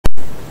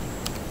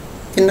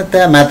ഇന്നത്തെ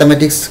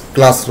mathematics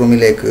class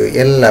റൂമിലേക്ക്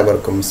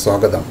എല്ലാവർക്കും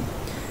സ്വാഗതം.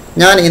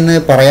 ഞാൻ ഇന്ന്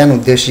പറയാൻ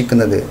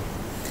ഉദ്ദേശിക്കുന്നത്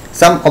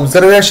some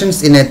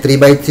observations in A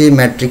 3x3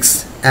 matrix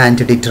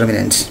and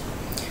determinant.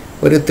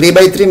 ഒരു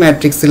 3x3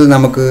 മാട്രിക്സിൽ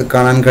നമുക്ക്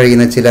കാണാൻ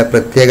കഴിയുന്ന ചില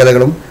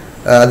പ്രത്യേകതകളും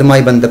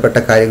അതുമായി ബന്ധപ്പെട്ട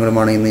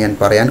കാര്യങ്ങളുമാണ് ഇന്ന് ഞാൻ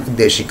പറയാൻ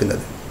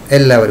ഉദ്ദേശിക്കുന്നത്.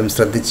 എല്ലാവരും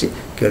ശ്രദ്ധിച്ച്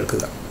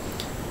കേൾക്കുക.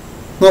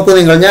 നോക്കൂ,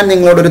 ഞാൻ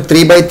നിങ്ങളോടൊരു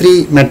 3x3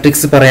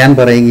 മാട്രിക്സ് പറയാൻ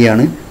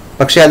പറയുകയാണ്.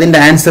 പക്ഷേ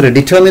അതിൻ്റെ ആൻസർ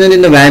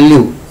ഡിറ്റർമിനൻറ്റിൻ്റെ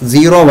വാല്യൂ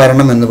 0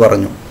 വരണമെന്ന്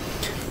പറഞ്ഞു.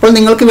 അപ്പോൾ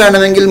നിങ്ങൾക്ക്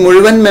വേണമെങ്കിൽ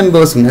മുഴുവൻ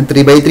മെമ്പേഴ്സും, ഞാൻ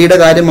 3x3യുടെ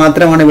കാര്യം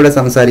മാത്രമാണ് ഇവിടെ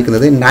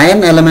സംസാരിക്കുന്നത്,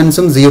 9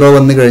 എലമെൻസും 0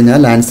 വന്നു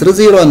കഴിഞ്ഞാൽ ആൻസർ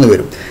 0 എന്ന്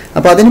വരും.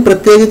 അപ്പോൾ അതിന്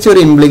പ്രത്യേകിച്ച് ഒരു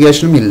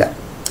ഇംപ്ലിക്കേഷനും ഇല്ല.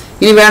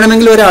 ഇനി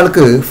വേണമെങ്കിൽ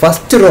ഒരാൾക്ക്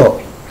ഫസ്റ്റ് റോ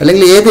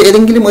അല്ലെങ്കിൽ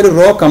ഏതെങ്കിലും ഒരു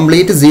റോ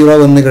കംപ്ലീറ്റ് 0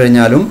 വന്നു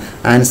കഴിഞ്ഞാലും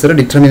ആൻസർ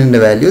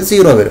ഡിറ്റർമിനൻറ്റിൻ്റെ വാല്യൂ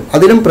 0 വരും.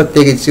 അതിലും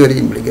പ്രത്യേകിച്ച് ഒരു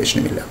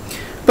ഇംപ്ലിക്കേഷനും ഇല്ല.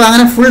 അപ്പോൾ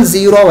അങ്ങനെ ഫുൾ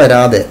 0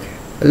 വരാതെ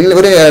അല്ലെങ്കിൽ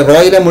ഒരു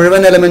റോയിലെ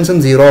മുഴുവൻ എലമെൻസും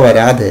 0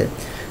 വരാതെ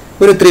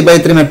ഒരു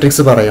 3x3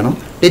 മാട്രിക്സ് പറയണം,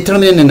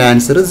 ഡിറ്റർമിനൻറ്റിൻ്റെ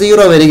ആൻസർ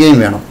 0 വരികയും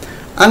വേണം.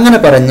 അങ്ങനെ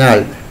പറഞ്ഞാൽ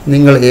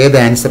നിങ്ങൾ ഏത്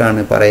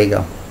ആൻസറാണ് പറയുക?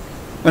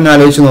 ഒന്ന്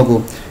ആലോചിച്ച് നോക്കൂ.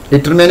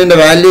 ഡിറ്റർമിനൻറ്റിൻ്റെ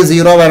വാല്യൂ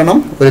 0 വരണം,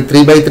 ഒരു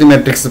 3x3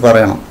 മാട്രിക്സ്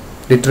പറയണം,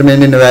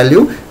 ഡിറ്റർമിനൻറ്റിൻ്റെ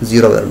വാല്യൂ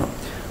 0 വരണം.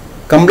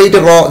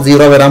 കംപ്ലീറ്റ് റോ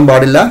 0 വരാൻ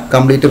പാടില്ല,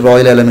 കംപ്ലീറ്റ്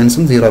റോയിലെ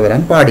എലമെൻസും 0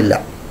 വരാൻ പാടില്ല.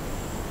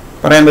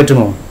 പറയാൻ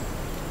പറ്റുമോ?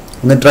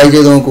 ഒന്ന് ട്രൈ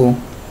ചെയ്ത് നോക്കൂ.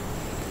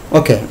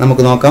 ഓക്കെ,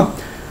 നമുക്ക് നോക്കാം.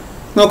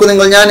 നോക്കൂ,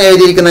 ഞാൻ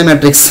എഴുതിയിരിക്കുന്ന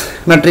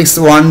മാട്രിക്സ്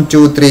 1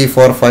 2 3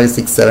 4 5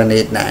 6 7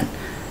 8 9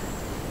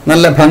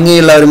 നല്ല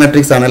ഭംഗിയുള്ള ഒരു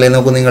മാട്രിക്സ് ആണല്ലേ.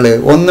 നോക്കൂ,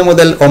 1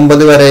 മുതൽ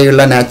 9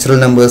 വരെയുള്ള നാച്ചുറൽ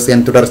നമ്പേഴ്സ്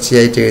ഞാൻ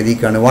തുടർച്ചയായിട്ട്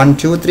എഴുതിയിരിക്കുകയാണ്. 1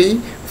 2 3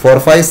 4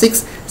 5 6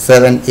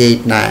 7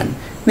 8 9.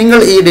 നിങ്ങൾ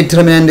ഈ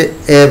ഡിറ്റർമിനൻറ്റ്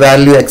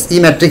വാല്യൂ ഈ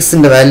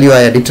മാട്രിക്സിൻ്റെ വാല്യൂ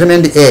ആയ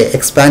ഡിറ്റർമിനൻറ്റ് എ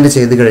എക്സ്പാൻഡ്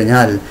ചെയ്ത്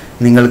കഴിഞ്ഞാൽ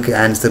നിങ്ങൾക്ക്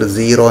ആൻസർ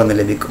 0 എന്ന്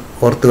ലഭിക്കും.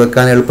 ഓർത്ത്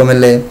വെക്കാൻ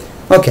എളുപ്പമല്ലേ?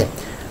 ഓക്കെ,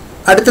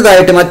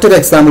 അടുത്തതായിട്ട് മറ്റൊരു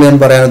എക്സാമ്പിൾ ഞാൻ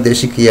പറയാൻ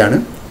ഉദ്ദേശിക്കുകയാണ്.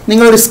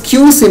 നിങ്ങളൊരു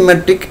സ്ക്യൂ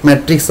സിമെട്രിക്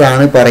മാട്രിക്സ്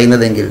ആണ്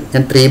പറയുന്നതെങ്കിൽ,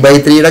 ഞാൻ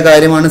 3x3യുടെ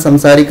കാര്യമാണ്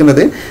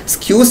സംസാരിക്കുന്നത്,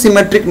 സ്ക്യൂ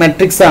സിമെട്രിക്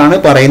മാട്രിക്സ് ആണ്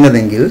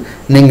പറയുന്നതെങ്കിൽ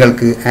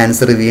നിങ്ങൾക്ക്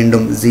ആൻസർ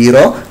വീണ്ടും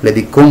 0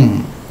 ലഭിക്കും.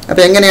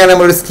 അപ്പോൾ എങ്ങനെയാണ്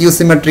നമ്മളൊരു സ്ക്യൂ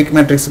സിമെട്രിക്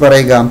മാട്രിക്സ്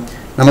പറയുക?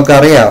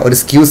 നമുക്കറിയാം, ഒരു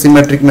skew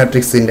symmetric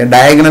മാട്രിക്സിൻ്റെ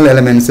diagonal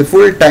elements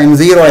full time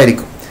 0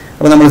 ആയിരിക്കും.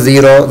 അപ്പോൾ നമ്മൾ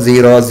 0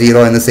 0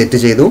 0 എന്ന് സെറ്റ്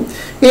ചെയ്തു.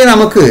 ഇനി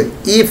നമുക്ക്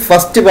ഈ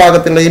ഫസ്റ്റ്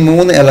ഭാഗത്തുള്ള ഈ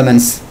 3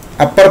 എലമെൻറ്റ്സ്,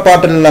 അപ്പർ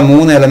പാർട്ടിലുള്ള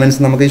 3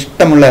 എലമെൻറ്റ്സ് നമുക്ക്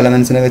ഇഷ്ടമുള്ള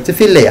എലമെൻറ്റ്സിനെ വെച്ച്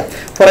ഫില്ല് ചെയ്യാം.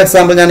 ഫോർ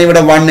എക്സാമ്പിൾ, ഞാൻ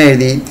ഇവിടെ 1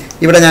 എഴുതി,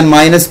 ഇവിടെ ഞാൻ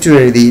 -2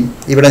 എഴുതി,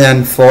 ഇവിടെ ഞാൻ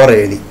 4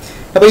 എഴുതി.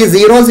 അപ്പോൾ ഈ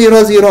 0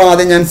 0 0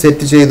 ആദ്യം ഞാൻ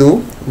സെറ്റ് ചെയ്തു.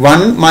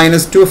 1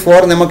 -2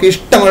 4 നമുക്ക്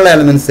ഇഷ്ടമുള്ള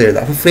എലമെൻറ്റ്സ്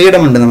എഴുതാം. അപ്പോൾ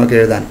ഫ്രീഡം ഉണ്ട് നമുക്ക്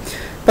എഴുതാൻ.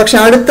 പക്ഷെ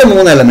അടുത്ത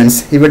 3 എലമെൻറ്റ്സ്,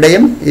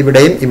 ഇവിടെയും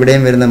ഇവിടെയും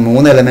ഇവിടെയും വരുന്ന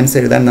 3 എലമെൻറ്റ്സ്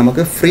എഴുതാൻ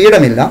നമുക്ക്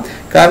ഫ്രീഡം ഇല്ല.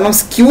 കാരണം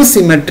സ്ക്യൂ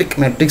സിമെട്രിക്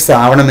മാട്രിക്സ്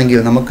ആവണമെങ്കിൽ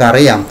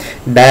നമുക്കറിയാം,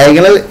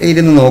 ഡയഗണൽ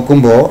ഇരുന്ന്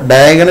നോക്കുമ്പോൾ,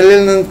 ഡയഗണലിൽ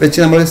നിന്ന് വെച്ച്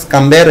നമ്മൾ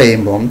കമ്പയർ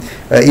ചെയ്യുമ്പോൾ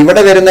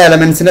ഇവിടെ വരുന്ന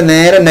എലമെൻറ്റ്സിൻ്റെ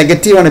നേരെ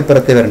നെഗറ്റീവാണ്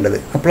ഇപ്പുറത്ത് വരേണ്ടത്.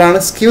 അപ്പോഴാണ്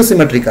സ്ക്യൂ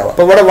സിമെട്രിക് ആവുക.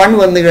 അപ്പോൾ ഇവിടെ 1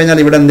 വന്നു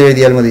കഴിഞ്ഞാൽ ഇവിടെ എന്ത്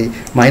എഴുതിയാൽ മതി?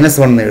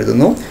 -1 എന്ന്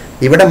എഴുതുന്നു.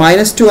 ഇവിടെ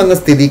 -2 എന്ന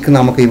സ്ഥിതിക്ക്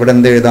നമുക്ക് ഇവിടെ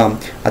എന്ത് എഴുതാം?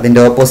 അതിൻ്റെ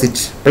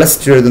ഓപ്പോസിറ്റ്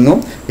 +2 എഴുതുന്നു.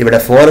 ഇവിടെ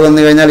 4 വന്നു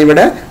കഴിഞ്ഞാൽ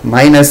ഇവിടെ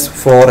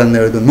 -4 എന്ന്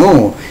എഴുതുന്നു.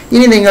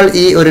 ഇനി നിങ്ങൾ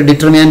ഈ ഒരു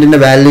ഡിറ്റർമിനൻറ്റിൻ്റെ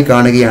വാല്യൂ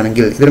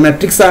കാണുകയാണെങ്കിൽ, ഇതൊരു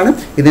മാട്രിക്സ് ആണ്,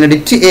 ഇതിൻ്റെ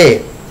ഡിറ്റ് എ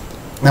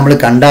നമ്മൾ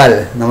കണ്ടാൽ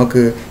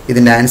നമുക്ക്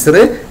ഇതിൻ്റെ ആൻസർ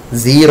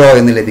 0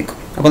 എന്ന് ലഭിക്കും.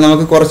 അപ്പോൾ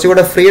നമുക്ക്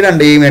കുറച്ചുകൂടെ ഫ്രീഡം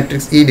ഉണ്ട്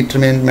ഈ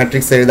ഡിറ്റർമിനൻറ്റ്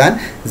മാട്രിക്സ് എഴുതാൻ.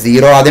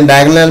 0 ആദ്യം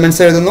ഡയഗണൽ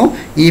എലമെൻറ്റ്സ് എഴുതുന്നു.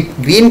 ഈ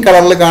ഗ്രീൻ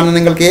കളറിൽ കാണുന്ന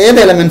നിങ്ങൾക്ക് ഏത്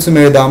എലമെൻറ്റ്സും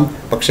എഴുതാം.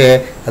 പക്ഷേ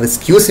അത്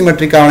സ്ക്യൂ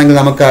സിമെട്രിക് ആണെങ്കിൽ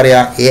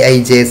നമുക്കറിയാം aij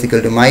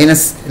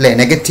 =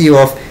 നെഗറ്റീവ്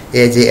ഓഫ്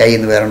aj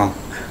എന്ന് വരണം.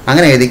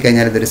 അങ്ങനെ എഴുതി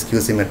കഴിഞ്ഞാൽ ഇതൊരു സ്ക്യൂ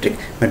സിമെട്രിക്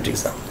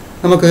മാട്രിക്സ് ആണ്.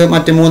 നമുക്ക്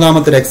മറ്റ്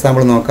മൂന്നാമത്തെ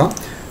എക്സാമ്പിൾ നോക്കാം.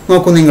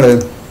 നോക്കൂ,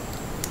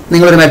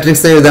 നിങ്ങളൊരു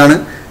മാട്രിക്സ് എഴുതാണ്,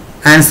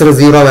 ആൻസർ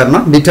 0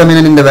 വരണം,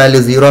 ഡിറ്റർമിനൻറ്റിൻ്റെ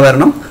വാല്യൂ 0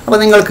 വരണം. അപ്പോൾ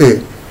നിങ്ങൾക്ക്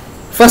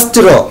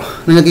ഫസ്റ്റ് റോ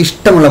നിങ്ങൾക്ക്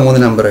ഇഷ്ടമുള്ള 3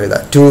 നമ്പർ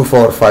എഴുതാം. 2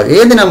 4 5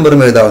 ഏത് നമ്പറും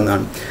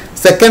എഴുതാവുന്നതാണ്.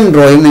 സെക്കൻഡ്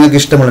റോയും നിങ്ങൾക്ക്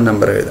ഇഷ്ടമുള്ള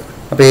നമ്പർ എഴുതാം.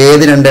 അപ്പോൾ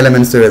ഏത് 2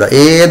 എലമെൻറ്റ്സും എഴുതാം.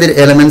 ഏത്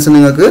എലമെൻറ്റ്സും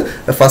നിങ്ങൾക്ക്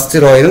ഫസ്റ്റ്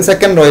റോയിലും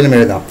സെക്കൻഡ് റോയിലും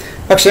എഴുതാം.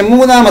 പക്ഷേ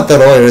മൂന്നാമത്തെ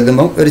റോ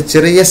എഴുതുമ്പോൾ ഒരു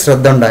ചെറിയ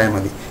ശ്രദ്ധ ഉണ്ടായാൽ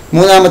മതി.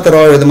 മൂന്നാമത്തെ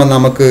റോ എഴുതുമ്പോൾ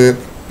നമുക്ക്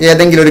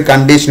ഏതെങ്കിലും ഒരു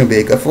കണ്ടീഷൻ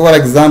ഉപയോഗിക്കുക. ഫോർ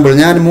എക്സാമ്പിൾ,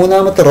 ഞാൻ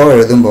മൂന്നാമത്തെ റോ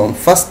എഴുതുമ്പോൾ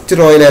ഫസ്റ്റ്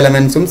റോയിലെ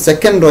എലമെൻറ്റ്സും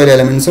സെക്കൻഡ് റോയിലെ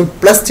എലമെൻറ്റ്സും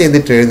പ്ലസ്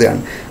ചെയ്തിട്ട്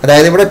എഴുതുകയാണ്.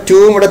 അതായത് ഇവിടെ 2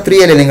 ഇവിടെ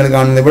 3 അല്ലേ നിങ്ങൾ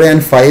കാണുന്നത്. ഇവിടെ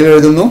ഞാൻ 5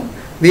 എഴുതുന്നു,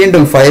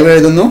 വീണ്ടും 5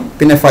 എഴുതുന്നു,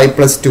 പിന്നെ 5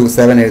 + 2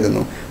 7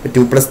 എഴുതുന്നു.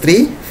 2 + 3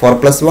 4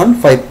 + 1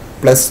 5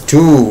 +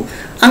 2.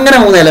 അങ്ങനെ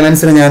 3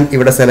 എലമെൻറ്റ്സിന് ഞാൻ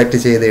ഇവിടെ സെലക്ട്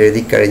ചെയ്ത്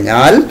എഴുതി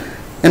കഴിഞ്ഞാൽ,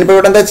 ഞാനിപ്പോൾ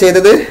ഇവിടെ എന്താ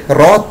ചെയ്തത്?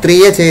 റോ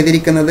 3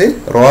 ചെയ്തിരിക്കുന്നത്,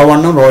 റോ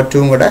 1ഉം റോ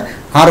 2ഉം കൂടെ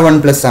R1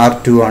 +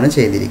 R2 ആണ്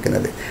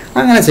ചെയ്തിരിക്കുന്നത്.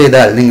 അങ്ങനെ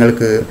ചെയ്താൽ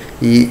നിങ്ങൾക്ക്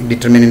ഈ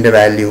ഡിറ്റർമിനൻറ്റിൻ്റെ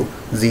വാല്യൂ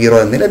 0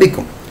 എന്ന്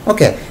ലഭിക്കും.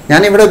 ഓക്കെ,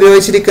 ഞാനിവിടെ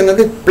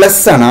ഉപയോഗിച്ചിരിക്കുന്നത്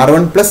പ്ലസ് ആണ്,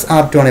 R1 +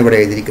 R2 ആണ് ഇവിടെ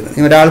എഴുതിയിരിക്കുന്നത്.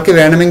 ഒരാൾക്ക്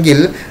വേണമെങ്കിൽ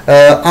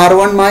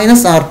R1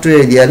 - R2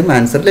 എഴുതിയാലും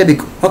ആൻസർ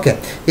ലഭിക്കും. ഓക്കെ,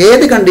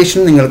 ഏത്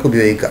കണ്ടീഷനും നിങ്ങൾക്ക്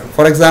ഉപയോഗിക്കാം.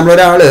 ഫോർ എക്സാമ്പിൾ,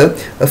 ഒരാൾ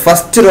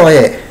ഫസ്റ്റ്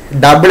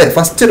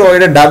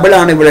റോയുടെ ഡബിൾ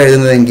ആണ് ഇവിടെ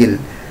എഴുതുന്നതെങ്കിൽ,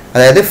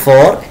 അതായത്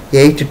 4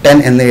 8 10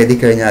 എന്ന് എഴുതി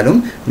കഴിഞ്ഞാലും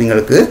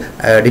നിങ്ങൾക്ക്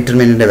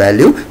ഡിറ്റർമിനൻറ്റിൻ്റെ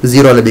വാല്യൂ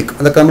 0 ലഭിക്കും.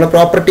 അതൊക്കെ നമ്മൾ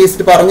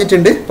പ്രോപ്പർട്ടീസിൽ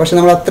പറഞ്ഞിട്ടുണ്ട്. പക്ഷെ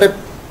നമ്മൾ അത്ര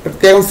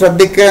പ്രത്യേകം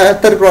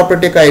ശ്രദ്ധിക്കാത്ത ഒരു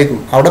പ്രോപ്പർട്ടി ഒക്കെ ആയിരിക്കും.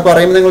 അവിടെ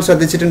പറയുമ്പോൾ നിങ്ങൾ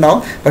ശ്രദ്ധിച്ചിട്ടുണ്ടാവും.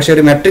 പക്ഷേ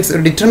ഒരു മെട്രിക്സ്,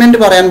 ഒരു ഡിറ്റർമിനൻറ്റ്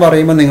പറയാൻ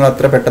പറയുമ്പോൾ നിങ്ങൾ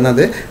അത്ര പെട്ടെന്ന്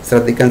അത്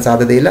ശ്രദ്ധിക്കാൻ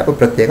സാധ്യതയില്ല. അപ്പോൾ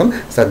പ്രത്യേകം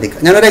ശ്രദ്ധിക്കുക.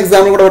 ഞാനൊരു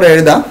എക്സാമ്പിൾ കൂടെ ഇവിടെ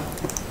എഴുതാം.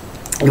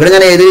 ഇവിടെ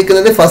ഞാൻ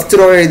എഴുതിയിരിക്കുന്നത് ഫസ്റ്റ്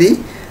റോ എഴുതി,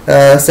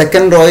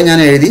 സെക്കൻഡ് റോ ഞാൻ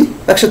എഴുതി.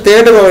 പക്ഷെ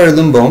തേർഡ് റോ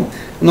എഴുതുമ്പോൾ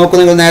നോക്കൂ,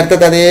 നിങ്ങൾ നേരത്തെ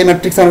അതേ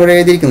മെട്രിക്സ് ആണ് ഇവിടെ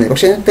എഴുതിയിരിക്കുന്നത്.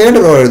 പക്ഷേ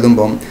തേർഡ് റോ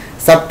എഴുതുമ്പോൾ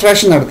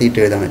സബ്ട്രാക്ഷൻ നടത്തിയിട്ട്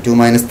എഴുതാണ്. 2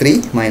 - 3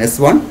 -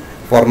 1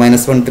 4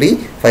 - 1 3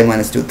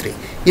 5 - 2 3.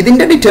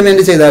 ഇതിൻ്റെ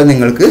ഡിറ്റർമിനൻറ്റ് ചെയ്താൽ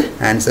നിങ്ങൾക്ക്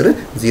ആൻസർ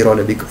 0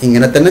 ലഭിക്കും.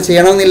 ഇങ്ങനെ തന്നെ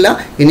ചെയ്യണമെന്നില്ല.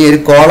 ഇനി ഒരു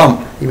കോളം,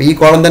 ഈ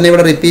കോളം തന്നെ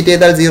ഇവിടെ റിപ്പീറ്റ്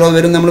ചെയ്താൽ 0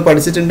 വരും നമ്മൾ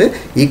പഠിച്ചിട്ടുണ്ട്.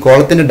 ഈ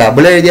കോളത്തിൻ്റെ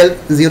ഡബിൾ എഴുതിയാൽ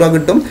 0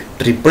 കിട്ടും,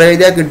 ട്രിപ്പിൾ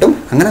എഴുതിയാൽ കിട്ടും.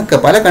 അങ്ങനെയൊക്കെ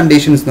പല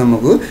കണ്ടീഷൻസ്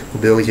നമുക്ക്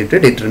ഉപയോഗിച്ചിട്ട്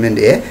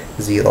ഡിറ്റർമിനൻറ്റ് എ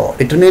 0,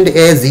 ഡിറ്റർമിനൻറ്റ്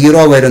എ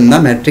 0 വരുന്ന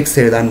മെട്രിക്സ്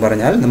എഴുതാൻ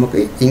പറഞ്ഞാൽ നമുക്ക്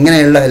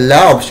ഇങ്ങനെയുള്ള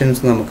എല്ലാ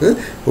ഓപ്ഷൻസും നമുക്ക്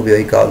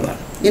ഉപയോഗിക്കാവുന്നതാണ്.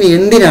 ഇനി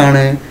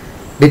എന്തിനാണ്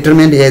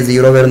ഡിറ്റർമിനൻറ്റ് എ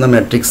 0 വരുന്ന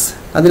മെട്രിക്സ്?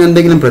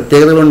 അതിനെന്തെങ്കിലും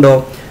പ്രത്യേകതകളുണ്ടോ?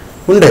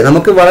 ഉണ്ട്.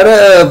 നമുക്ക് വളരെ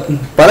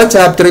പല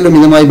ചാപ്റ്ററിലും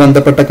ഇതുമായി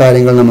ബന്ധപ്പെട്ട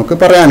കാര്യങ്ങൾ നമുക്ക്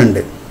പറയാനുണ്ട്.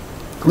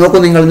 നോക്കൂ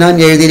നിങ്ങൾ, ഞാൻ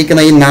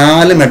എഴുതിയിരിക്കുന്ന ഈ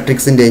 4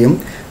 മെട്രിക്സിൻ്റെയും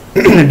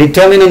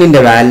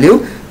ഡിറ്റർമിനൻറ്റിൻ്റെ വാല്യൂ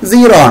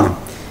 0 ആണ്.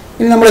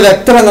 ഇനി നമ്മൾ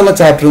വെക്റ്റർ എന്നുള്ള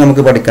ചാപ്റ്റർ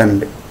നമുക്ക്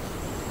പഠിക്കാനുണ്ട്.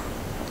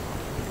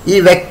 ഈ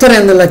വെക്റ്റർ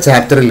എന്നുള്ള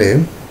ചാപ്റ്ററിൽ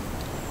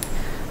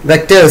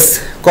വെക്റ്റേഴ്സ്,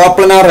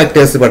 കോപ്ലനാർ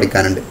വെക്റ്റേഴ്സ്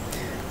പഠിക്കാനുണ്ട്.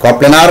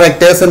 കോപ്ലനാർ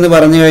വെക്റ്റേഴ്സ് എന്ന്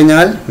പറഞ്ഞു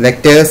കഴിഞ്ഞാൽ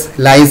vectors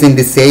lies in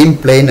the same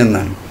plain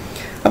എന്നാണ്.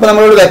 അപ്പോൾ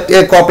നമ്മളോട്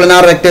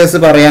കോപ്ലനാർ വെക്റ്റേഴ്സ്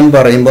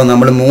പറയുമ്പോൾ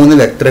നമ്മൾ 3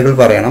 വെക്ടറുകൾ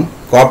പറയണം,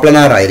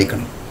 കോപ്ലനാർ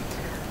ആയിരിക്കണം.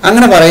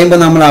 അങ്ങനെ പറയുമ്പോൾ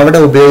നമ്മൾ അവിടെ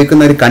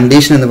ഉപയോഗിക്കുന്ന ഒരു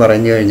കണ്ടീഷൻ എന്ന്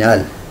പറഞ്ഞു കഴിഞ്ഞാൽ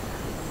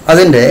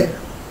അതിൻ്റെ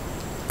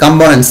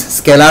കമ്പോണൻസ്,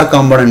 സ്കെലാർ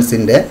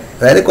കോമ്പോണൻസിൻ്റെ,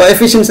 അതായത്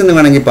കോഎഫിഷ്യൻസ് എന്ന്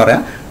വേണമെങ്കിൽ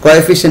പറയാം,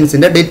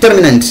 കോഎഫിഷ്യൻസിൻ്റെ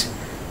ഡിറ്റർമിനൻറ്റ്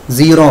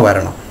 0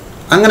 വരണം.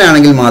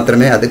 അങ്ങനെയാണെങ്കിൽ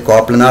മാത്രമേ അത്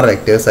കോപ്ലനാർ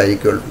വെക്റ്റേഴ്സ്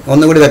ആയിരിക്കുള്ളൂ.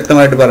 ഒന്നുകൂടി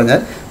വ്യക്തമായിട്ട് പറഞ്ഞാൽ,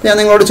 ഞാൻ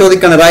നിങ്ങളോട്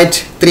ചോദിക്കുകയാണ്,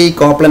 right 3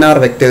 coplanar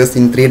vectors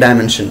in 3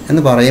 dimension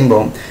എന്ന്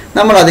പറയുമ്പോൾ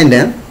നമ്മൾ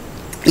അതിൻ്റെ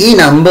ഈ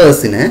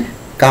നമ്പേഴ്സിന്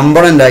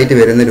കമ്പോണൻ്റ് ആയിട്ട്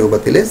വരുന്ന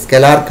രൂപത്തിൽ,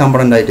 സ്കെലാർ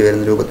കമ്പോണൻ്റ് ആയിട്ട്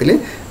വരുന്ന രൂപത്തിൽ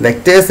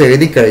വെക്റ്റേഴ്സ്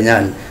എഴുതി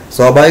കഴിഞ്ഞാൽ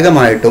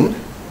സ്വാഭാവികമായിട്ടും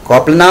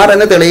കോപ്ലനാർ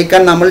എന്ന്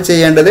തെളിയിക്കാൻ നമ്മൾ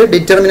ചെയ്യേണ്ടത്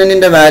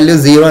ഡിറ്റർമിനൻറ്റിൻ്റെ വാല്യൂ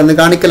 0 എന്ന്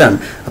കാണിക്കലാണ്.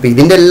 അപ്പോൾ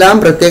ഇതിൻ്റെ എല്ലാം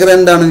പ്രത്യേകത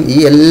എന്താണ്? ഈ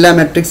എല്ലാ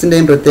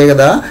മെട്രിക്സിൻ്റെയും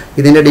പ്രത്യേകത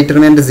ഇതിൻ്റെ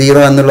ഡിറ്റർമിനൻറ്റ്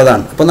 0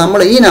 എന്നുള്ളതാണ്. അപ്പോൾ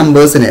നമ്മൾ ഈ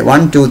നമ്പേഴ്സിനെ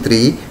 1 2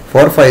 3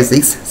 4 5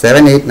 6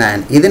 7 8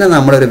 9 ഇതിനെ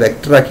നമ്മളൊരു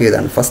വെക്ടറാക്കി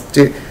എഴുതാണ്.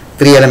 First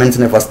 3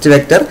 എലമെൻറ്റ്സിന് first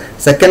vector,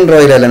 second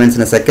റോയിലെ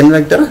എലമെൻറ്റ്സിന് second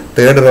vector,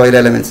 third റോയിലെ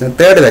എലമെൻറ്റ്സിന്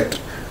third vector.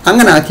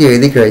 അങ്ങനെ ആക്കി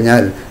എഴുതി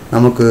കഴിഞ്ഞാൽ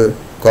നമുക്ക്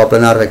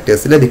കോപ്ലനാർ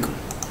വെക്റ്റേഴ്സ് ലഭിക്കും.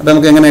 അപ്പോൾ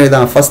നമുക്ക് എങ്ങനെ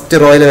എഴുതാം? ഫസ്റ്റ്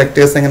റോയിലെ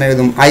വെക്റ്റേഴ്സ് എങ്ങനെ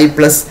എഴുതും? I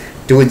 +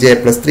 2j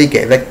 + 3k.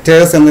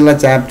 വെക്റ്റേഴ്സ് എന്നുള്ള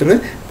ചാപ്റ്റർ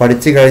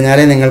പഠിച്ചു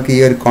കഴിഞ്ഞാലേ നിങ്ങൾക്ക് ഈ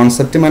ഒരു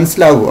കോൺസെപ്റ്റ്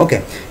മനസ്സിലാവൂ. ഓക്കെ,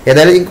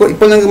 ഏതായാലും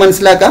ഇപ്പോൾ നിങ്ങൾക്ക്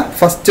മനസ്സിലാക്കാം.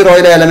 ഫസ്റ്റ്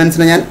റോയിലെ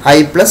എലമെൻറ്റ്സിന് ഞാൻ I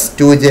 +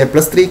 2j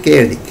 + 3k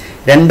എഴുതി.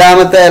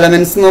 രണ്ടാമത്തെ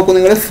എലമെൻറ്റ്സ് നോക്കൂ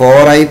നിങ്ങൾ,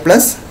 4i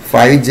 +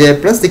 5j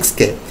 +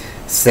 6k,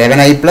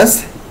 7i +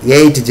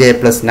 8j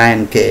 +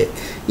 9k.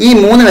 ഈ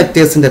 3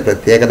 വെക്റ്റേഴ്സിൻ്റെ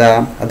പ്രത്യേകത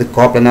അത്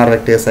കോപ്ലനാർ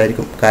വെക്റ്റേഴ്സ്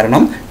ആയിരിക്കും.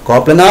 കാരണം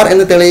കോപ്ലനാർ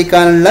എന്ന്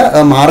തെളിയിക്കാനുള്ള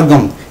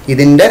മാർഗം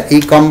ഇതിൻ്റെ ഈ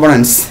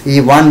കോമ്പോണൻസ്, ഈ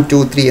 1 2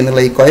 3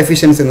 എന്നുള്ള ഈ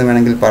കോഎഫിഷ്യൻസ് എന്ന്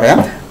വേണമെങ്കിൽ പറയാം,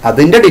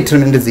 അതിൻ്റെ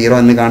ഡിറ്റർമിനൻറ്റ് 0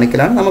 എന്ന്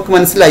കാണിക്കലാണ്. നമുക്ക്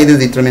മനസ്സിലായി ഇത്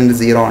ഡിറ്റർമിനൻറ്റ്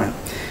 0 ആണ്.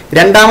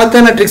 രണ്ടാമത്തെ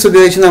മെട്രിക്സ്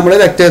ഉപയോഗിച്ച് നമ്മൾ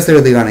വെക്റ്റേഴ്സ്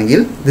എഴുതുകയാണെങ്കിൽ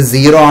ഇത്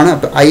 0 ആണ്.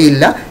 അപ്പോൾ I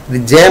ഇല്ല, ഇത്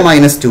j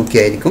 - 2k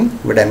ആയിരിക്കും.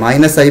 ഇവിടെ -i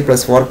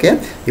 + 4k,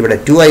 ഇവിടെ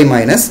 2i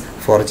 -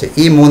 4j.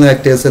 ഈ 3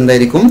 വെക്റ്റേഴ്സ്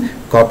എന്തായിരിക്കും?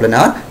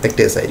 കോപ്ലനാർ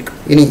വെക്റ്റേഴ്സ് ആയിരിക്കും.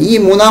 ഇനി ഈ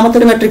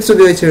മൂന്നാമത്തെ മെട്രിക്സ്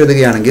ഉപയോഗിച്ച്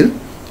എഴുതുകയാണെങ്കിൽ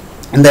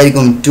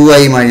എന്തായിരിക്കും?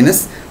 2i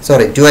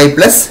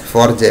 +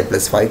 4j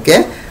 + 5k,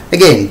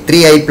 again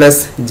 3i +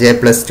 j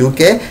 +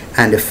 2k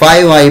and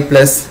 5i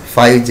 +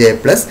 5j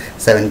 +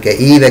 7k.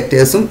 ഈ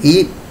വെക്റ്റേഴ്സും ഈ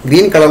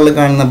ഗ്രീൻ കളറിൽ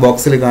കാണുന്ന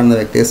ബോക്സിൽ കാണുന്ന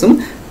വെക്റ്റേഴ്സും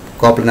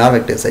കോപ്ലനാർ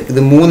വെക്റ്റേഴ്സ് ആയിരിക്കും.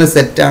 ഇത് 3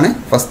 സെറ്റാണ്,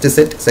 ഫസ്റ്റ്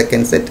സെറ്റ്,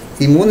 സെക്കൻഡ് സെറ്റ്.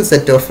 ഈ 3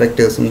 സെറ്റ് ഓഫ്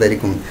വെക്റ്റേഴ്സും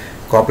എന്തായിരിക്കും?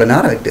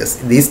 coplanar vectors.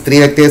 These 3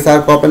 vectors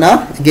are coplanar.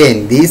 Again,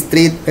 these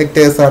 3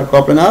 vectors are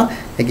coplanar.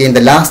 Again,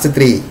 the last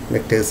 3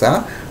 vectors are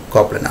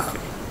coplanar.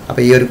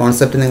 അപ്പോൾ ഈ ഒരു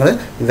കോൺസെപ്റ്റ് നിങ്ങൾ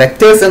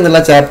വെക്റ്റേഴ്സ് എന്നുള്ള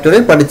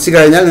ചാപ്റ്ററിൽ പഠിച്ചു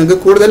കഴിഞ്ഞാൽ നിങ്ങൾക്ക്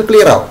കൂടുതൽ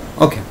ക്ലിയർ ആവും.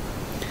 ഓക്കെ,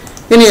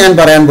 ഇനി ഞാൻ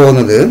പറയാൻ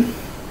പോകുന്നത്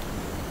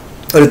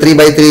ഒരു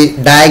 3x3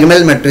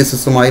 ഡയഗണൽ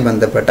മെട്രിക്സുമായി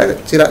ബന്ധപ്പെട്ട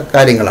ചില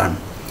കാര്യങ്ങളാണ്.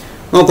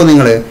 നോക്കൂ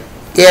നിങ്ങൾ,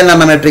 എ എന്ന്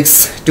പറഞ്ഞ മെട്രിക്സ്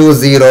 2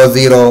 0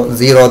 0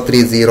 0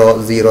 3 0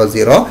 0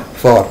 0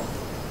 4.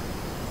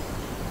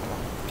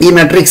 ഈ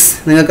മെട്രിക്സ്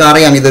നിങ്ങൾക്ക്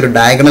അറിയാം, ഇതൊരു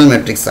ഡയഗണൽ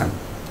മെട്രിക്സ് ആണ്.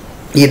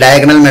 ഈ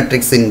ഡയഗണൽ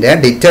മെട്രിക്സിൻ്റെ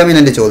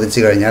ഡിറ്റർമിനൻറ്റ് ചോദിച്ചു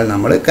കഴിഞ്ഞാൽ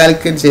നമ്മൾ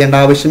കാൽക്കുലേറ്റ് ചെയ്യേണ്ട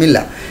ആവശ്യമില്ല.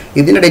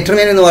 ഇതിൻ്റെ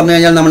ഡിറ്റർമിനൻറ്റ് എന്ന് പറഞ്ഞു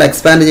കഴിഞ്ഞാൽ നമ്മൾ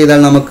എക്സ്പാൻഡ് ചെയ്താൽ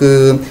നമുക്ക്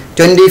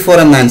 24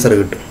 എന്ന ആൻസർ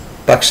കിട്ടും.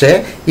 പക്ഷേ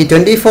ഈ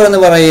 24 എന്ന്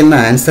പറയുന്ന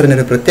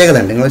ആൻസറിനൊരു പ്രത്യേകത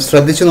ഉണ്ട്. നിങ്ങൾ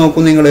ശ്രദ്ധിച്ചു നോക്കൂ,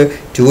 നിങ്ങൾ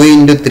 2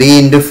 × 3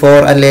 ×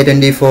 4 അല്ലേ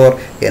 24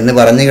 എന്ന്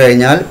പറഞ്ഞു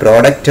കഴിഞ്ഞാൽ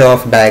പ്രോഡക്റ്റ്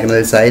ഓഫ്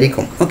ഡയഗണൽസ്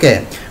ആയിരിക്കും. ഓക്കെ,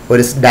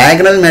 ഒരു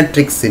ഡയഗണൽ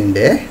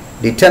മെട്രിക്സിൻ്റെ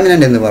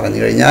ഡിറ്റർമിനൻറ്റ് എന്ന്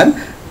പറഞ്ഞു കഴിഞ്ഞാൽ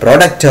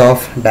പ്രോഡക്റ്റ്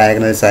ഓഫ്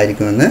ഡയഗണൽസ്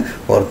ആയിരിക്കുമെന്ന്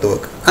ഓർത്തു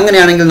വെക്കുക.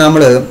 അങ്ങനെയാണെങ്കിൽ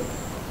നമ്മൾ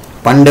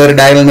പണ്ട് ഒരു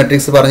ഡയഗണൽ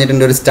മെട്രിക്സ്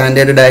പറഞ്ഞിട്ടുണ്ട്, ഒരു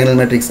സ്റ്റാൻഡേർഡ് ഡയഗണൽ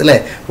മെട്രിക്സ് അല്ലേ,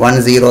 1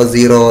 0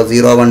 0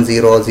 0 1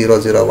 0 0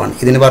 0 1.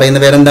 ഇതിന് പറയുന്ന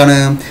പേരെന്താണ്?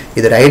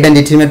 ഇതൊരു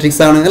ഐഡൻറ്റിറ്റി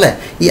മെട്രിക്സ് ആണ് അല്ലേ.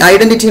 ഈ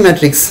ഐഡൻറ്റിറ്റി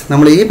മെട്രിക്സ്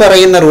നമ്മൾ ഈ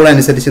പറയുന്ന റൂൾ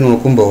അനുസരിച്ച്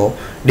നോക്കുമ്പോൾ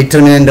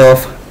ഡിറ്റർമിനൻറ്റ്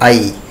ഓഫ് ഐ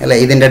അല്ലേ,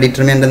 ഇതിൻ്റെ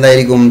ഡിറ്റർമിനൻറ്റ്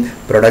എന്തായിരിക്കും?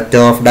 പ്രൊഡക്റ്റ്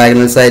ഓഫ്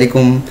ഡയഗണൽസ്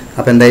ആയിരിക്കും.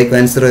 അപ്പോൾ എന്തായിരിക്കും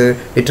ആൻസർ?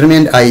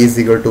 ഡിറ്റർമിനൻറ്റ് ഐ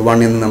 =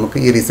 1 എന്ന് നമുക്ക്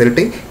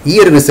ഈ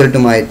ഒരു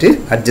റിസൾട്ടുമായിട്ട്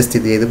അഡ്ജസ്റ്റ്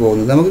ചെയ്ത്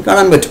പോകുന്നത് നമുക്ക്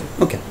കാണാൻ പറ്റും.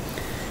 ഓക്കെ,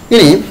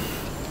 ഇനി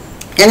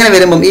എങ്ങനെ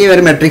വരുമ്പം ഈ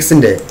ഒരു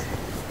മെട്രിക്സിൻ്റെ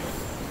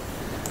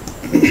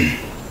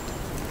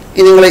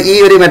ഇനി നിങ്ങൾ ഈ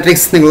ഒരു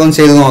മെട്രിക്സ് നിങ്ങളൊന്ന്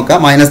ചെയ്ത് നോക്കുക.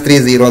 -3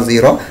 0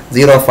 0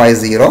 0 5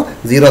 0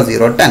 0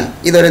 0 10.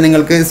 ഇതൊരു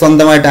നിങ്ങൾക്ക്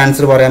സ്വന്തമായിട്ട്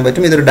ആൻസർ പറയാൻ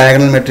പറ്റും. ഇതൊരു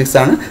ഡയഗണൽ മെട്രിക്സ്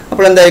ആണ്.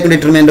 അപ്പോൾ എന്തായിരിക്കും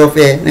ഡിറ്റർമിനന്റ് ഓഫ്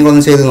എ?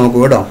 നിങ്ങളൊന്ന് ചെയ്ത് നോക്കൂ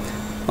കേട്ടോ.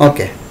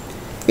 ഓക്കെ,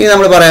 ഇനി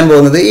നമ്മൾ പറയാൻ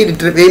പോകുന്നത്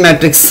ഈ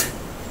മെട്രിക്സ്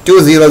 2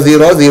 0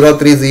 0 0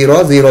 3 0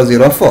 0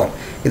 0 4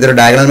 ഇതൊരു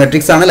ഡയഗണൽ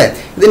മെട്രിക്സ് ആണല്ലേ.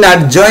 ഇതിൻ്റെ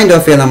അഡ്ജോയിന്റ്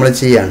ഓഫ് എ നമ്മൾ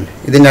ചെയ്യാണ്.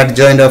 ഇതിൻ്റെ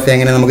അഡ്ജോയിന്റ് ഓഫ് എ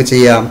എങ്ങനെ നമുക്ക്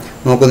ചെയ്യാം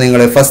നോക്കൂ.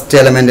 നിങ്ങൾ ഫസ്റ്റ്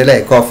എലമെന്റ് അല്ലേ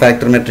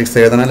കോഫാക്ടർ മെട്രിക്സ്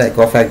എഴുതണം അല്ലേ.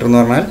 കോഫാക്ടർ എന്ന്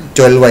പറഞ്ഞാൽ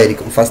 12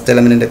 ആയിരിക്കും. ഫസ്റ്റ്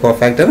എലമെന്റിന്റെ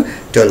കോഫാക്ടർ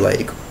 12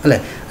 ആയിരിക്കും അല്ലേ.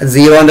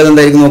 സീറോന്റെ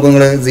എന്തായിരിക്കും നോക്കൂ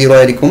നിങ്ങൾ, 0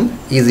 ആയിരിക്കും.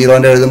 ഈ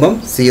സീറോന്റെ എഴുതുമ്പം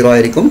 0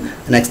 ആയിരിക്കും.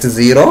 Next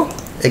 0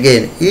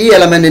 again. ഈ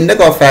എലമെന്റിന്റെ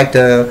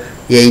കോഫാക്ടർ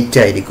 8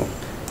 ആയിരിക്കും.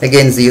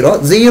 അഗെയിൻ 0.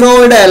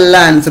 സീറോയുടെ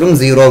എല്ലാ ആൻസറും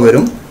 0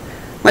 വരും.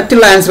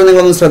 മറ്റുള്ള ആൻസർ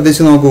നിങ്ങളൊന്ന്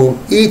ശ്രദ്ധിച്ച് നോക്കൂ.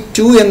 ഈ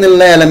 2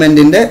 എന്നുള്ള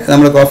എലമെന്റിന്റെ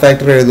നമ്മൾ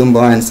കോഫാക്ടർ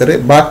എഴുതുമ്പോൾ ആൻസർ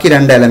ബാക്കി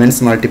 2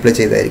 എലമെന്റ്സ് മൾട്ടിപ്ലൈ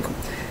ചെയ്തായിരിക്കും.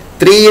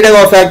 3യുടെ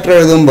കോഫാക്ടർ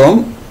എഴുതുമ്പോൾ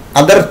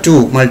other 2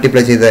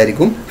 multiply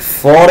ചെയ്തായിരിക്കും.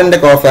 4ന്റെ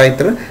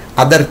cofactor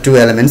other 2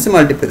 elements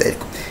multiply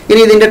ചെയ്തായിരിക്കും. ഇനി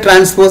ഇതിന്റെ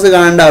ട്രാൻസ്പോസ്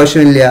കാണേണ്ട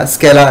ആവശ്യമില്ല.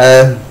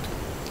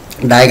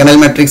 ഡയഗണൽ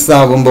മെട്രിക്സ്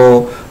ആകുമ്പോൾ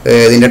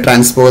ഇതിന്റെ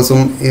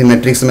ട്രാൻസ്പോസും ഈ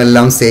മെട്രിക്സും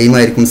എല്ലാം സെയിം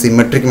ആയിരിക്കും.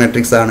 സിമെട്രിക്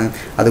മെട്രിക്സ് ആണ്.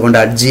 അതുകൊണ്ട്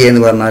അഡ്ജി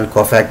എന്ന് പറഞ്ഞാൽ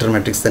കോഫാക്ടർ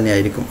മെട്രിക്സ് തന്നെ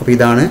ആയിരിക്കും. അപ്പോൾ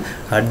ഇതാണ്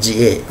അഡ്ജി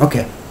എ.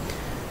 ഓക്കെ,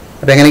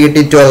 അപ്പോൾ എങ്ങനെ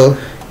കിട്ടി? 12.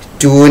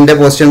 2ന്റെ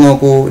പൊസിഷൻ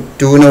നോക്കൂ.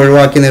 2നെ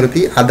ഒഴിവാക്കി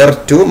നിർത്തി അതർ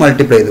 2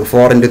 മൾട്ടിപ്ലൈ ചെയ്തു.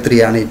 4 × 3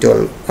 ആണ് ഈ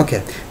 12. Okay,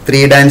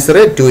 3യുടെ answer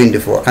 2 ×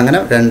 4. അങ്ങനെ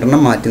 2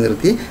 മാറ്റി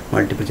നിർത്തി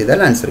മൾട്ടിപ്ലൈ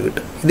ചെയ്താൽ ആൻസർ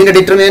കിട്ടും. ഇതിന്റെ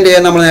ഡിറ്റർമിനന്റ്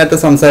ചെയ്യാൻ നമ്മൾ നേരത്തെ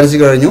സംസാരിച്ച്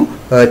കഴിഞ്ഞു.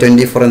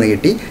 24 എന്ന്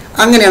കിട്ടി.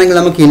 അങ്ങനെയാണെങ്കിൽ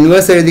നമുക്ക്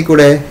ഇൻവേഴ്സ്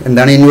എഴുതിക്കൂടെ?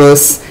 എന്താണ്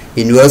ഇൻവേഴ്സ്?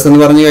 ഇൻവേഴ്സ് എന്ന്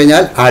പറഞ്ഞു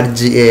കഴിഞ്ഞാൽ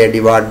അഡ്ജി എ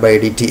ഡിവൈഡ് ബൈ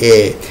ഡിറ്റി എ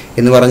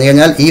എന്ന് പറഞ്ഞു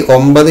കഴിഞ്ഞാൽ ഈ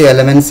 9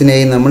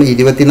 എലമെന്റ്സിനെയും നമ്മൾ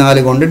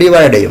 24 കൊണ്ട്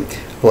ഡിവൈഡ് ചെയ്യും.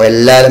 അപ്പോൾ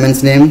എല്ലാ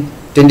എലമെന്റ്സിനെയും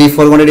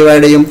 24 കൊണ്ട്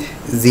ഡിവൈഡ് ചെയ്യും.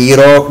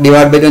 0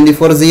 ഡിവൈഡ് ബൈ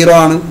 24 0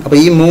 ആണ്. അപ്പോൾ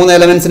ഈ 3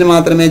 എലമെന്റ്സിന്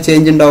മാത്രമേ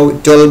ചേഞ്ച് ഉണ്ടാവൂ.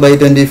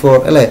 12/24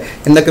 അല്ലേ.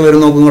 എന്തൊക്കെ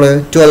വരും നോക്കൂ നിങ്ങൾ.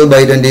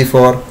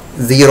 12/24,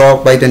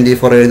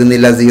 0/24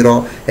 എഴുതുന്നില്ല 0.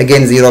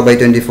 അഗെയിൻ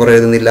 0/24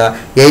 എഴുതുന്നില്ല.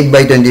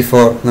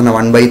 8/24 എന്ന് പറഞ്ഞാൽ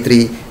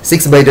 1/3.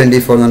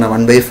 6/24 എന്ന് പറഞ്ഞാൽ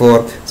 1/4.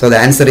 So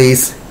the answer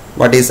is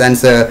what is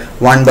answer?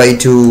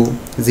 1/2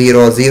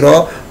 0 0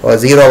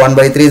 0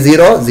 1/3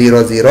 0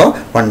 0 0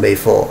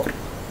 1/4.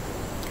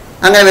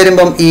 അങ്ങനെ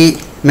വരുമ്പം ഈ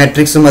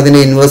മെട്രിക്സും അതിന്റെ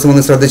ഇൻവേഴ്സും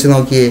ഒന്ന് ശ്രദ്ധിച്ചു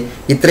നോക്കിയേ.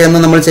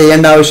 ഇത്രയൊന്നും നമ്മൾ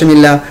ചെയ്യേണ്ട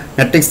ആവശ്യമില്ല.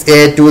 മെട്രിക്സ് എ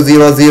 2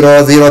 0 0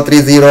 0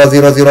 3 0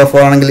 0 0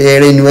 4 ആണെങ്കിൽ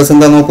എയുടെ ഇൻവേഴ്സ്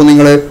എന്താ നോക്കൂ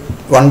നിങ്ങൾ.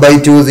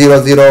 1/2 0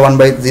 0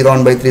 1/0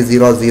 1/3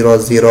 0 0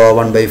 0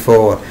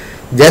 1/4.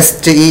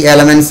 ജസ്റ്റ് ഈ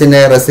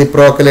എലമെന്റ്സിന്റെ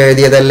റെസിപ്രോക്കൽ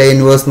എഴുതിയതല്ലേ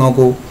ഇൻവേഴ്സ്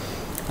നോക്കൂ.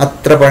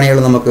 അത്ര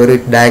പണിയുള്ളൂ. നമുക്ക് ഒരു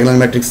ഡയഗണൽ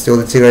മെട്രിക്സ്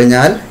ചോദിച്ചു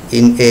കഴിഞ്ഞാൽ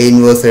എ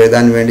ഇൻവേഴ്സ്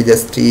എഴുതാൻ വേണ്ടി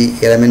ജസ്റ്റ് ഈ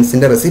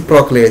എലമെന്റ്സിന്റെ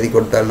റെസിപ്രോക്കൽ എഴുതി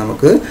കൊടുത്താൽ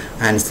നമുക്ക്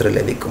ആൻസർ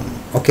ലഭിക്കും.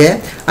 ഓക്കെ,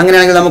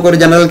 അങ്ങനെയാണെങ്കിൽ നമുക്കൊരു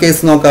ജനറൽ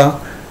കേസ് നോക്കാം.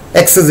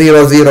 x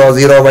 0 0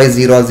 0 y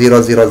 0 0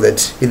 0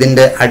 z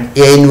ഇതിന്റെ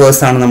എ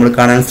ഇൻവേഴ്സ് ആണ് നമ്മൾ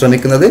കാണാൻ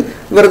ശ്രമിക്കുന്നത്.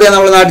 വെറുതെ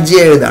നമ്മൾ അഡ്ജി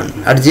എഴുതാണ്.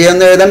 അഡ്ജി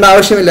ഒന്നും എഴുതേണ്ട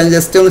ആവശ്യമില്ല.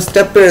 ജസ്റ്റ് ഒന്ന്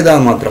സ്റ്റെപ്പ് എഴുതാൻ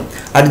മാത്രം.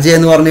 അഡ്ജി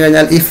എന്ന് പറഞ്ഞു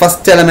കഴിഞ്ഞാൽ ഈ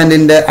ഫസ്റ്റ്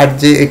എലമെന്റിന്റെ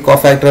അഡ്ജി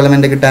കോഫാക്ടർ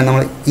എലമെന്റ് കിട്ടാൻ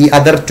നമ്മൾ ഈ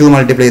അതർ 2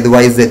 മൾട്ടിപ്ലൈ ചെയ്തു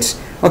y z.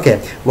 ഓക്കെ,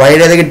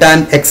 വൈയുടേത് കിട്ടാൻ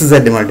എക്സ്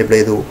സെഡ് മൾട്ടിപ്ലൈ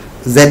ചെയ്തു.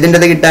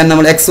 സെഡിൻ്റെത് കിട്ടാൻ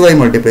നമ്മൾ എക്സ് വൈ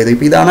മൾട്ടിപ്ലൈ ചെയ്തു.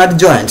 ഇപ്പോൾ ഇതാണ്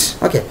adjoint.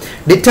 Okay,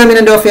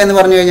 determinant of A എന്ന്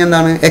പറഞ്ഞു കഴിഞ്ഞാൽ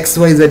എന്താണ്? എക്സ്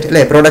വൈ സെഡ്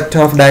അല്ലേ. പ്രൊഡക്റ്റ്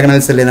ഓഫ്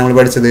ഡയഗണൽസ് അല്ലേ നമ്മൾ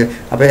പഠിച്ചത്.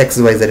 അപ്പോൾ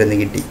എക്സ് വൈ സെഡ് എന്ന്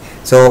കിട്ടി.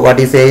 So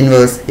what is A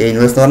inverse? A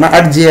inverse എന്ന് പറഞ്ഞാൽ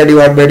അഡ്ജി എ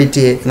ഡിവൈഡ് ബൈ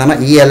ഡിറ്റി എ എന്ന്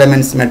പറഞ്ഞാൽ ഈ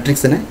എലമെന്റ്സ്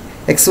മെട്രിക്സിനെ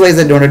എക്സ് വൈ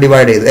സെഡ് കൊണ്ട്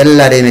ഡിവൈഡ് ചെയ്തു.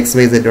 എല്ലാവരെയും എക്സ്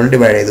വൈ സെഡ് കൊണ്ട്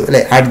ഡിവൈഡ് ചെയ്തു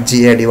അല്ലേ. അഡ്ജി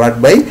എ ഡിവൈഡ്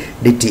ബൈ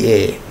ഡിറ്റി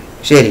എ.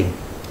 ശരി,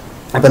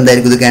 അപ്പോൾ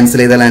എന്തായിരിക്കും ഇത് ക്യാൻസൽ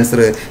ചെയ്താൽ answer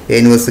A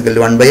inverse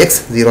 1/x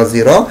 0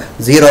 0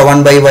 0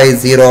 1/y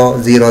 0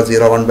 0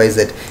 0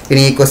 1/z.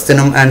 ഇനി ഈ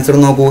ക്വസ്റ്റ്യനും ആൻസർ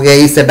നോക്കൂ. A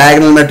is A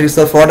diagonal matrix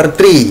of order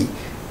 3.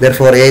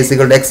 therefore a is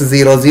equal to x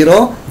 0 0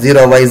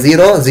 0 y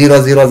 0 0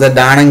 0 z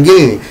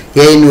ആണെങ്കിൽ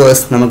എ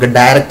ഇൻവേഴ്സ് നമുക്ക്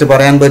ഡയറക്റ്റ്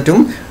പറയാൻ പറ്റും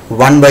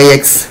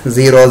 1/x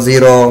 0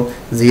 0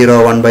 0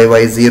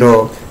 1/y 0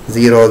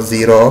 0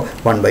 0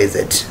 1/z.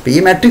 ഈ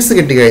മാട്രിക്സ്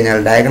കിട്ടി കഴിഞ്ഞാൽ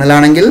ഡയഗണൽ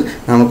ആണെങ്കിൽ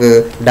നമുക്ക്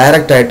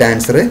ഡയറക്റ്റ് ആയിട്ട്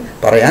ആൻസർ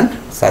പറയാൻ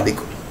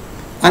സാധിക്കും.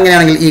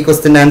 അങ്ങനെയാണെങ്കിൽ ഈ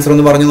ക്വസ്റ്റ്യൻ്റെ ആൻസർ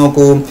ഒന്ന് പറഞ്ഞു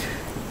നോക്കൂ.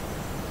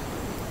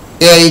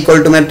 A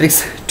equal to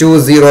matrix 2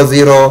 0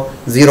 0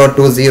 0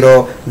 2 0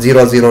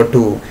 0 0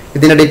 2.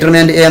 ഇതിന്റെ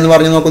ഡിറ്റർമിനന്റ് എ എന്ന്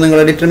പറഞ്ഞു നോക്കൂ നിങ്ങൾ.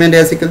 Determinant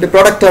A equal to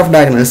product of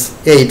diagonals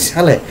 8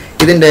 അല്ലേ.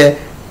 ഇതിന്റെ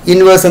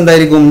ഇൻവേഴ്സ്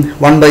എന്തായിരിക്കും?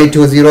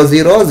 1/2 0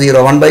 0 0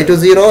 1/2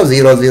 0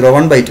 0 0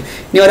 1/2.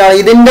 ഇനി ഒരാൾ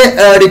ഇതിന്റെ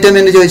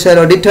ഡിറ്റർമിനന്റ്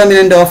ചോദിച്ചാലോ?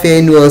 ഡിറ്റർമിനന്റ് ഓഫ് എ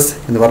ഇൻവേഴ്സ്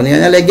എന്ന് പറഞ്ഞു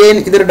കഴിഞ്ഞാൽ അഗെയിൻ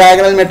ഇതൊരു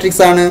ഡയഗണൽ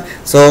മെട്രിക്സ് ആണ്.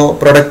 സോ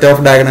പ്രൊഡക്റ്റ്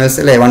ഓഫ് ഡയഗണൽസ്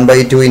അല്ലേ.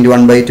 1/2 ×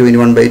 1/2 ×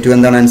 1/2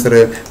 എന്താണ് ആൻസർ?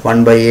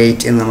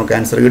 1/8 എന്ന് നമുക്ക്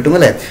ആൻസർ കിട്ടും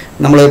അല്ലേ.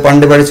 നമ്മൾ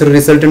പണ്ട് പഠിച്ചൊരു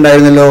റിസൾട്ട്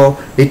ഉണ്ടായിരുന്നല്ലോ.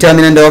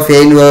 Determinant of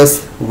A inverse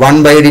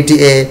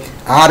 1/dta.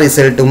 ആ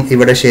റിസൾട്ടും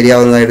ഇവിടെ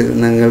ശരിയാവുന്നതായിട്ട്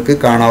നിങ്ങൾക്ക്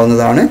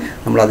കാണാവുന്നതാണ്.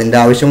 നമ്മൾ അതിൻ്റെ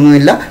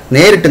ആവശ്യമൊന്നുമില്ല.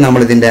 നേരിട്ട്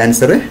നമ്മൾ ഇതിൻ്റെ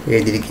ആൻസർ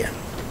എഴുതിയിരിക്കുകയാണ്.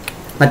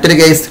 മറ്റൊരു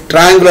case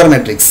triangular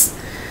matrix.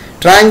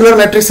 Triangular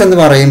matrix എന്ന്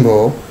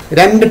പറയുമ്പോൾ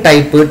 2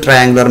 ടൈപ്പ്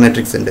ട്രയാങ്കുലർ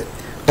മെട്രിക്സ് ഉണ്ട്.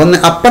 ഒന്ന്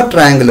അപ്പർ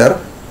ട്രയാങ്കുലർ,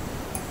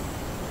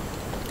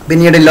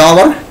 പിന്നീട്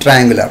ലോവർ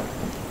ട്രയാങ്കുലർ.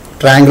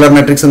 ട്രയാങ്കുലർ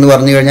മെട്രിക്സ് എന്ന്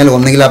പറഞ്ഞു കഴിഞ്ഞാൽ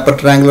ഒന്നുകിൽ അപ്പർ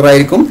ട്രയാങ്കുലർ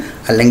ആയിരിക്കും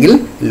അല്ലെങ്കിൽ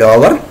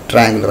ലോവർ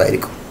ട്രയാങ്കുലർ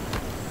ആയിരിക്കും.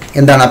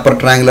 എന്താണ് അപ്പർ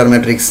ട്രയാങ്കുലർ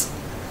മെട്രിക്സ്?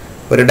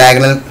 ഒരു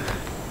ഡയഗണൽ,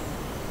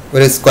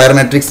 ഒരു സ്ക്വയർ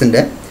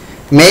മെട്രിക്സിൻ്റെ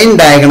മെയിൻ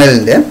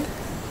ഡയഗണലിൻ്റെ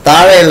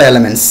താഴെയുള്ള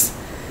എലമെൻറ്റ്സ്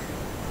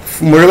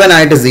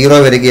മുഴുവനായിട്ട് 0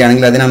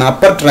 വരികയാണെങ്കിൽ അതിനാണ്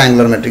അപ്പർ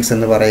ട്രയാങ്കുലർ മെട്രിക്സ്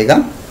എന്ന് പറയുക.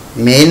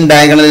 മെയിൻ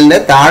ഡയഗണലിൻ്റെ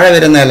താഴെ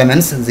വരുന്ന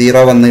എലമെൻറ്റ്സ്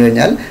 0 വന്നു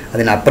കഴിഞ്ഞാൽ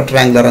അതിന് അപ്പർ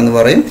ട്രയാങ്കുലർ എന്ന്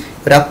പറയും.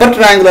 ഒരു അപ്പർ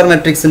ട്രയാങ്കുലർ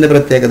മെട്രിക്സിൻ്റെ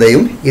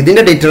പ്രത്യേകതയും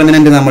ഇതിൻ്റെ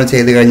ഡിറ്റർമിനൻറ്റ് നമ്മൾ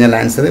ചെയ്ത് കഴിഞ്ഞാൽ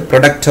ആൻസർ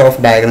പ്രൊഡക്റ്റ് ഓഫ്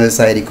ഡയഗണൽസ്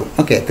ആയിരിക്കും.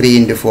 ഓക്കെ,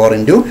 3 × 4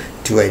 ×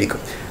 2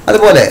 ആയിരിക്കും.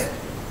 അതുപോലെ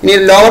ഇനി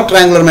ലോവർ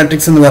ട്രയാങ്കുലർ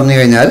മെട്രിക്സ് എന്ന് പറഞ്ഞു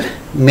കഴിഞ്ഞാൽ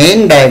മെയിൻ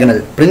ഡയഗണൽ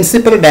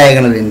പ്രിൻസിപ്പൽ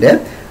ഡയഗണലിൻ്റെ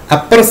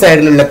അപ്പർ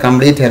സൈഡിലുള്ള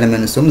കംപ്ലീറ്റ്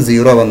എലമെൻസും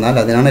 0 വന്നാൽ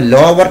അതിനാണ്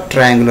ലോവർ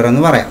ട്രയാങ്കുലർ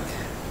എന്ന് പറയാം.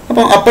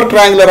 അപ്പോൾ അപ്പർ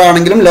ട്രയാങ്കുലർ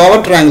ആണെങ്കിലും ലോവർ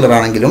ട്രയാങ്കുലർ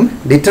ആണെങ്കിലും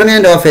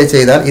ഡിറ്റർമിനൻറ്റ് ഓഫ് എ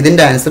ചെയ്താൽ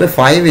ഇതിൻ്റെ ആൻസർ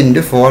 5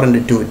 × 4 ×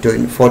 2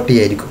 40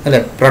 ആയിരിക്കും അല്ലേ.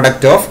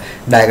 പ്രൊഡക്റ്റ് ഓഫ്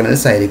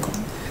ഡയഗണൽസ് ആയിരിക്കും.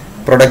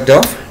 പ്രൊഡക്റ്റ്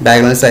ഓഫ്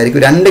ഡയഗണൽസ്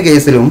ആയിരിക്കും. രണ്ട്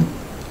കേസിലും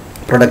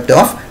പ്രൊഡക്റ്റ്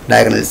ഓഫ്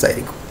ഡയഗണൽസ്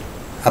ആയിരിക്കും.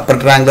 Upper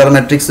triangular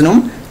മെട്രിക്സിനും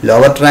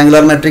lower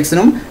triangular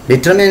മെട്രിക്സിനും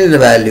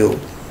determinant value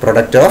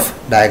product of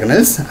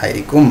diagonals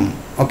ആയിരിക്കും.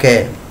 ഓക്കെ,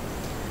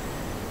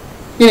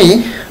 ഇനി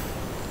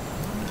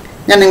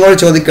ഞാൻ നിങ്ങളോട്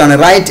ചോദിക്കുകയാണ്,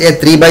 write a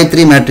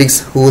 3×3 matrix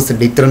whose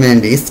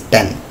determinant is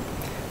 10.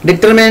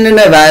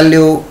 ഡിറ്റർമിനൻറ്റിൻ്റെ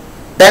value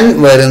 10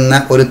 വരുന്ന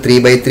ഒരു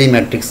 3×3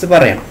 മാട്രിക്സ്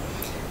പറയണം.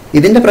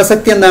 ഇതിൻ്റെ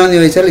പ്രസക്തി എന്താണെന്ന്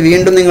ചോദിച്ചാൽ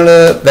വീണ്ടും നിങ്ങൾ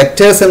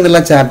വെക്റ്റേഴ്സ് എന്നുള്ള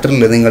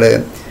ചാപ്റ്ററിൽ നിങ്ങൾ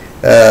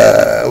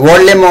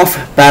വോള്യം ഓഫ്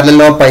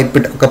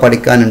പാരലലോപൈപ്പിഡ് ഒക്കെ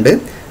പഠിക്കാനുണ്ട്.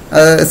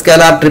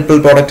 സ്കേലാർ ട്രിപ്പിൾ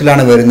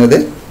പ്രോഡക്റ്റിലാണ് വരുന്നത്.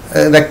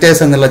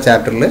 വെക്റ്റേഴ്സ് എന്നുള്ള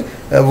ചാപ്റ്ററിൽ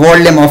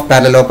വോള്യം ഓഫ്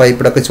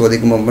പാരലലോപൈപ്പിഡ് ഒക്കെ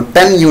ചോദിക്കുമ്പോൾ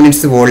 10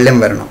 യൂണിറ്റ്സ് വോള്യം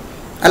വരണം.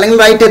 അല്ലെങ്കിൽ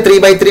write a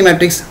 3×3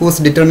 matrix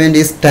whose determinant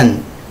is 10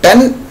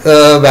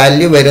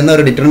 value വരുന്ന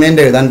ഒരു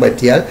ഡിറ്റർമിനൻറ്റ് എഴുതാൻ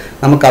പറ്റിയാൽ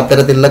നമുക്ക്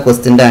അത്തരത്തിലുള്ള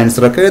ക്വസ്റ്റിൻ്റെ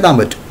ആൻസറൊക്കെ എഴുതാൻ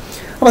പറ്റും.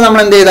 അപ്പോൾ നമ്മൾ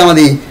എന്ത് ചെയ്താൽ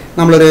മതി,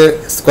 നമ്മളൊരു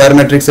സ്ക്വയർ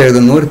മെട്രിക്സ്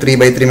എഴുതുന്നു, ഒരു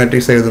 3×3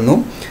 മെട്രിക്സ് എഴുതുന്നു.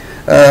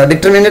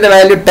 ഡിറ്റർമിനൻറ്റിൻ്റെ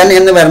വാല്യൂ 10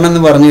 എന്ന് വരണം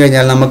എന്ന് പറഞ്ഞു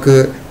കഴിഞ്ഞാൽ നമുക്ക്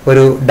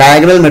ഒരു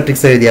ഡയഗണൽ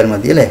മെട്രിക്സ് എഴുതിയാൽ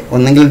മതി അല്ലേ.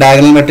 ഒന്നെങ്കിൽ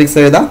ഡയഗണൽ മെട്രിക്സ്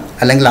എഴുതാം,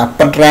 അല്ലെങ്കിൽ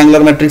അപ്പർ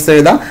ട്രയാങ്കുലർ മെട്രിക്സ്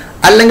എഴുതാം,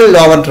 അല്ലെങ്കിൽ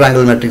ലോവർ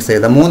ട്രയാങ്കുലർ മെട്രിക്സ്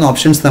എഴുതാം. 3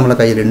 ഓപ്ഷൻസ് നമ്മുടെ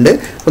കയ്യിലുണ്ട്.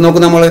 അപ്പോൾ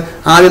നോക്കൂ, നമ്മൾ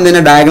ആദ്യം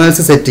തന്നെ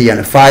ഡയഗണൽസ് സെറ്റ്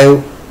ചെയ്യാണ്. 5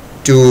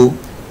 2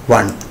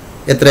 1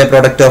 എത്ര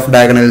പ്രൊഡക്റ്റ് ഓഫ്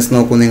ഡയഗണൽസ്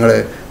നോക്കൂ നിങ്ങൾ,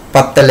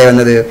 10 അല്ലേ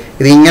വന്നത്.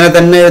 ഇത് ഇങ്ങനെ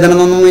തന്നെ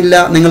എഴുതണമെന്നൊന്നുമില്ല.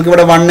 നിങ്ങൾക്ക്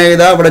ഇവിടെ 1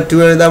 എഴുതാം, ഇവിടെ 2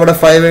 എഴുതാം, ഇവിടെ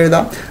 5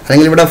 എഴുതാം,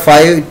 അല്ലെങ്കിൽ ഇവിടെ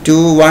 5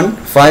 2 1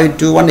 5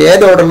 2 1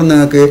 ഏത് ഓർഡറിലും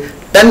നിങ്ങൾക്ക്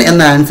 10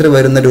 എന്ന ആൻസർ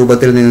വരുന്ന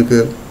രൂപത്തിൽ നിങ്ങൾക്ക്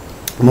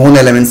 3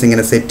 എലമെൻറ്റ്സ്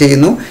ഇങ്ങനെ സെറ്റ്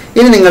ചെയ്യുന്നു.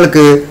 ഇനി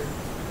നിങ്ങൾക്ക്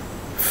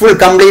ഫുൾ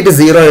കംപ്ലീറ്റ്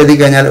 0 എഴുതി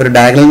കഴിഞ്ഞാൽ ഒരു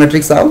ഡയഗണൽ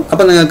മെട്രിക്സ് ആവും.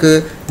 അപ്പോൾ നിങ്ങൾക്ക്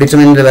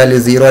ഡിറ്റർമിനൻറ്റ് വാല്യൂ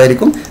 0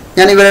 ആയിരിക്കും.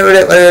 ഞാൻ ഇവിടെ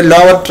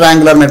ലോവർ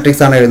ട്രയാങ്കുലർ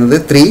മെട്രിക്സ് ആണ് എഴുതുന്നത്,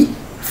 3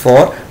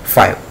 4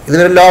 5.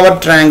 ഇതൊരു ലോവർ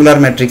ട്രയാങ്കുലർ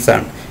മെട്രിക്സ്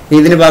ആണ്.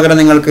 ഇതിന് പകരം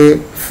നിങ്ങൾക്ക്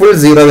ഫുൾ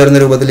 0 വരുന്ന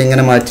രൂപത്തിൽ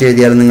ഇങ്ങനെ മാറ്റി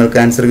എഴുതിയാൽ നിങ്ങൾക്ക്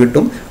ആൻസർ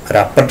കിട്ടും. ഒരു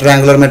അപ്പർ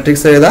ട്രയാങ്കുലർ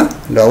മെട്രിക്സ് എഴുതാം,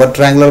 ലോവർ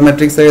ട്രയാങ്കുലർ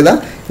മെട്രിക്സ് എഴുതാം.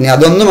 ഇനി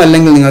അതൊന്നും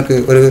അല്ലെങ്കിൽ നിങ്ങൾക്ക്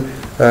ഒരു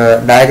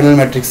ഡയഗണൽ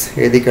മെട്രിക്സ്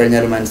എഴുതി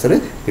കഴിഞ്ഞാലും ആൻസർ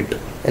കിട്ടും.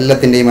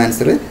 എല്ലാത്തിൻ്റെയും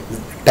ആൻസർ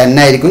 10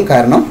 ആയിരിക്കും.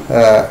 കാരണം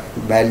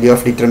value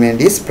of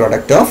determinant is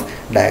product of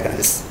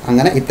diagonals.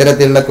 അങ്ങനെ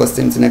ഇത്തരത്തിലുള്ള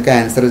ക്വസ്റ്റ്യൻസിനൊക്കെ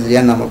ആൻസർ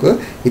ചെയ്യാൻ നമുക്ക്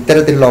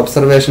ഇത്തരത്തിലുള്ള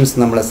ഒബ്സർവേഷൻസ്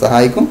നമ്മളെ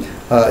സഹായിക്കും.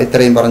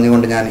 ഇത്രയും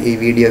പറഞ്ഞുകൊണ്ട് ഞാൻ ഈ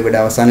വീഡിയോ ഇവിടെ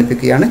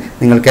അവസാനിപ്പിക്കുകയാണ്.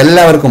 നിങ്ങൾക്ക്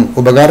എല്ലാവർക്കും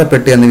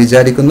ഉപകാരപ്പെട്ടു എന്ന്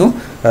വിചാരിക്കുന്നു.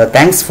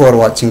 Thanks for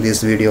watching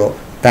this video.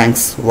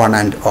 Thanks one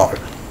and all.